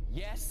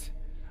 Yes,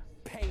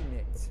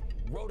 payment.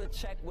 Wrote a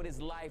check with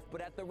his life,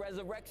 but at the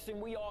resurrection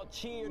we all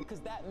cheered, because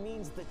that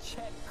means the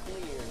check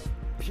cleared.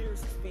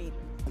 Pierced feet,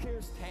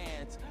 pierced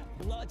hands,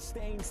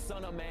 blood-stained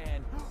son of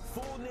man,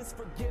 fullness,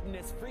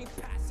 forgiveness, free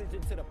passage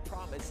into the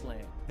promised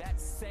land.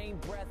 That same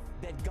breath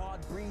that God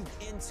breathed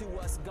into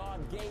us, God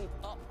gave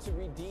up to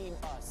redeem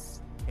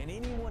us. And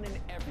anyone and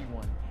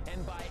everyone,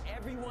 and by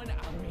everyone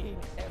I mean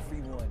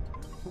everyone,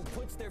 who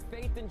puts their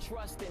faith and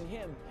trust in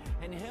him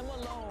and him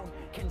alone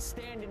can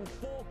stand in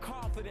full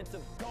confidence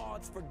of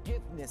God's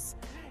forgiveness.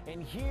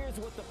 And here's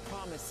what the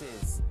promise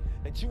is,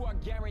 that you are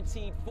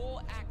guaranteed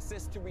full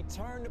access to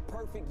return to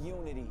perfect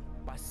unity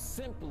by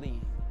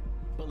simply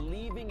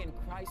believing in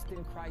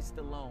Christ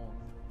alone.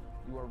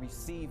 You are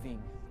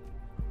receiving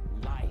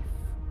life.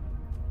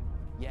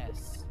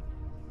 Yes,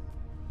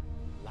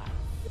 life.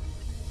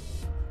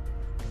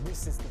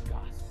 This is the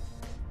gospel.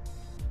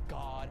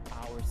 God,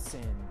 our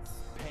sins,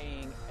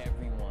 paying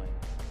everyone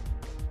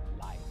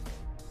life.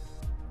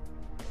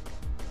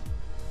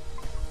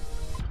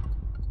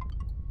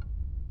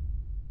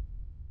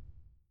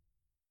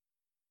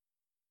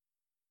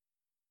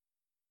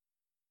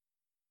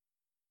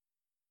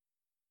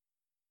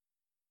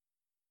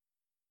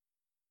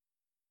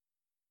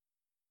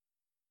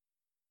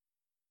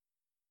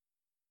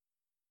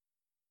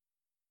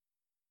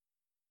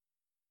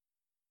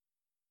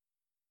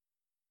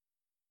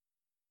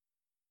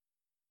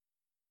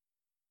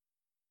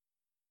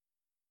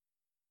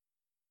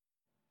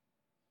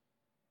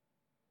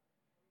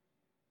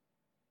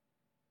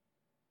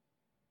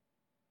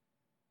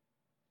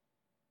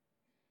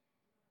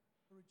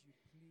 Encourage you,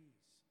 please,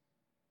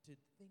 to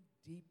think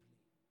deeply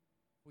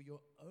for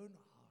your own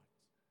heart,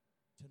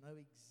 to know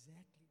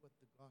exactly what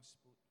the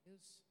gospel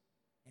is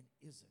and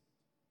isn't.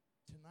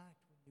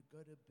 Tonight, when you go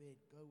to bed,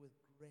 go with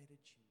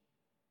gratitude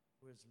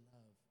for his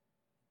love and for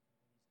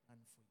what he's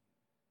done for you.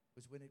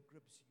 Because when it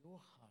grips your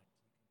heart,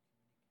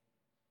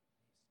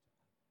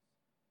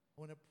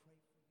 want to pray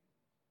for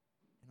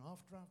you. And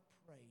after I've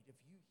prayed, if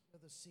you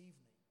here this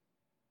evening and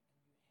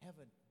you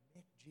haven't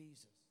met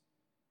Jesus,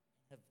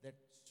 and have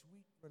that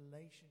sweet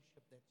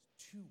relationship that's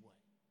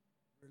two-way.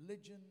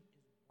 Religion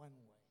is one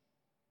way.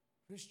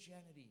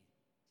 Christianity,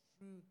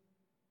 true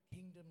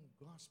kingdom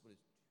gospel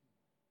is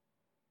two-way.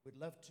 We'd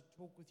love to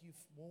talk with you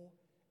more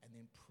and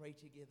then pray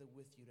together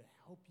with you to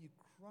help you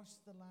cross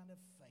the line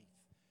of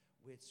faith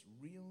where it's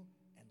real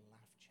and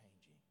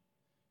life-changing.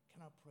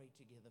 Can I pray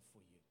together for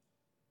you?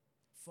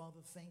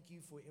 Father, thank you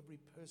for every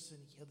person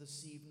here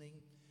this evening.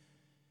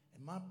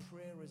 And my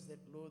prayer is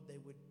that, Lord, they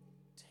would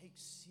take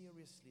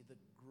seriously the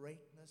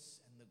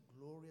greatness and the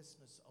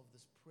gloriousness of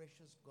this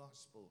precious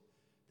gospel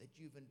that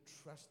you've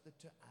entrusted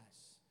to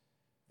us,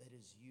 that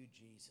is you,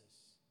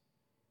 Jesus.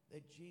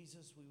 That,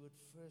 Jesus, we would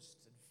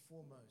first and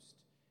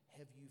foremost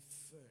have you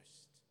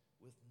first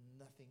with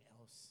nothing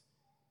else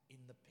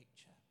in the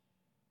picture.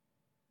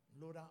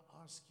 Lord, I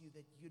ask you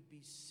that you'd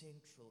be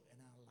central in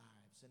our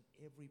lives and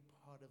every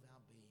part of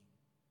our being.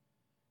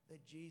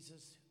 That,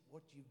 Jesus,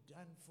 what you've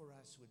done for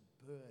us would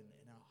burn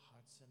in our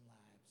hearts and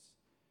lives.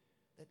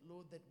 That,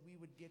 Lord, that we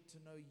would get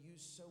to know you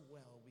so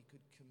well we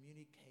could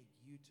communicate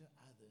you to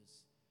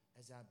others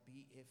as our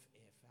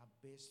BFF, our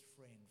best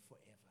friend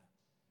forever.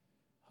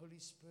 Holy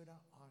Spirit,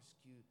 I ask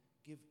you,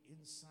 give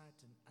insight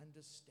and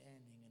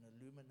understanding and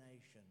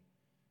illumination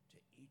to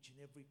each and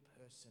every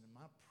person. And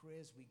my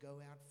prayers we go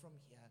out from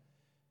here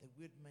that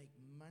we'd make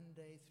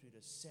Monday through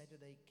to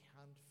Saturday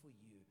count for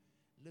you,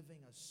 living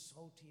a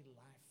salty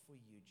life for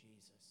you,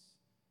 Jesus.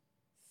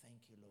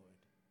 Thank you, Lord.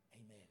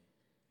 Amen.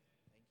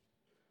 Thank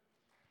you.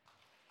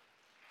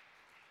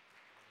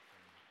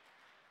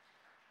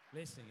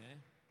 Blessing, eh?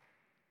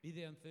 Be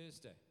there on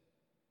Thursday.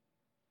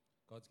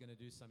 God's going to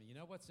do something. You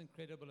know what's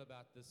incredible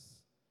about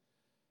this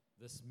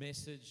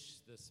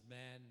message, this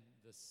man,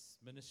 this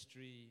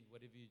ministry,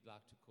 whatever you'd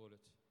like to call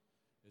it,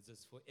 is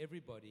it's for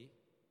everybody,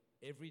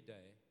 every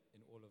day, in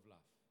all of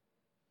life.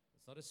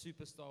 It's not a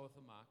superstar with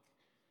a mic.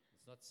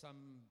 It's not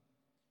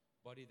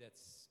somebody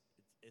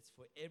it's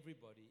for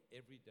everybody,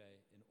 every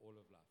day, in all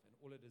of life. And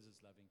all it is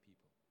loving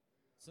people.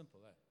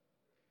 Simple, eh?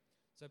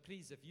 So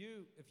please, if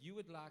you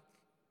would like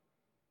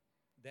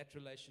that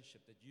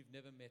relationship, that you've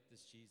never met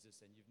this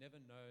Jesus and you've never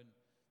known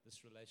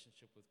this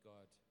relationship with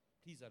God,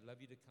 please, I'd love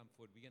you to come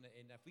forward. We're going to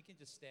end. If we can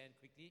just stand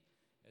quickly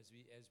as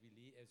we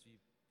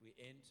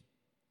end.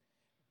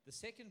 The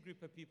second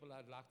group of people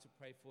I'd like to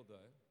pray for,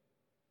 though,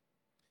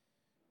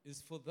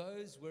 is for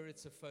those where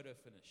it's a photo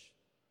finish.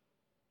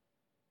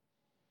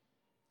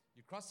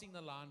 You're crossing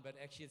the line, but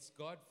actually it's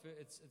God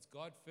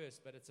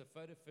first, but it's a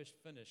photo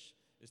finish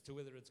as to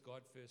whether it's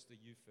God first or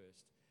you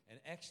first. And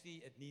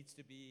actually, it needs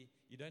to be,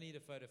 you don't need a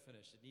photo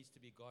finish. It needs to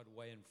be God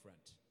way in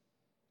front.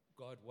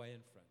 God way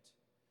in front.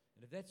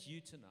 And if that's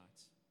you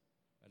tonight,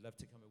 I'd love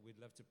to come and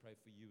we'd love to pray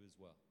for you as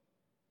well.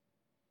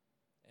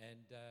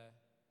 And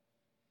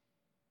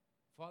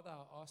Father,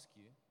 I ask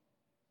you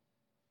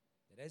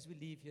that as we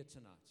leave here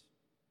tonight,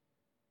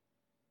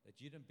 that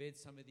you'd embed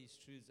some of these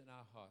truths in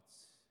our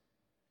hearts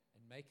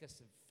and make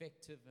us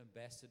effective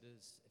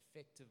ambassadors,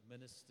 effective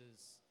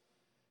ministers.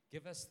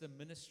 Give us the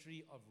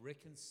ministry of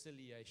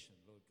reconciliation,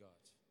 Lord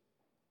God.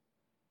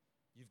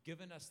 You've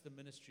given us the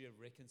ministry of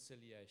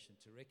reconciliation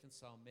to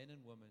reconcile men and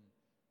women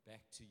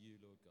back to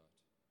you, Lord God.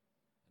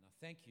 And I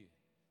thank you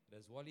that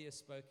as Wally has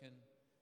spoken,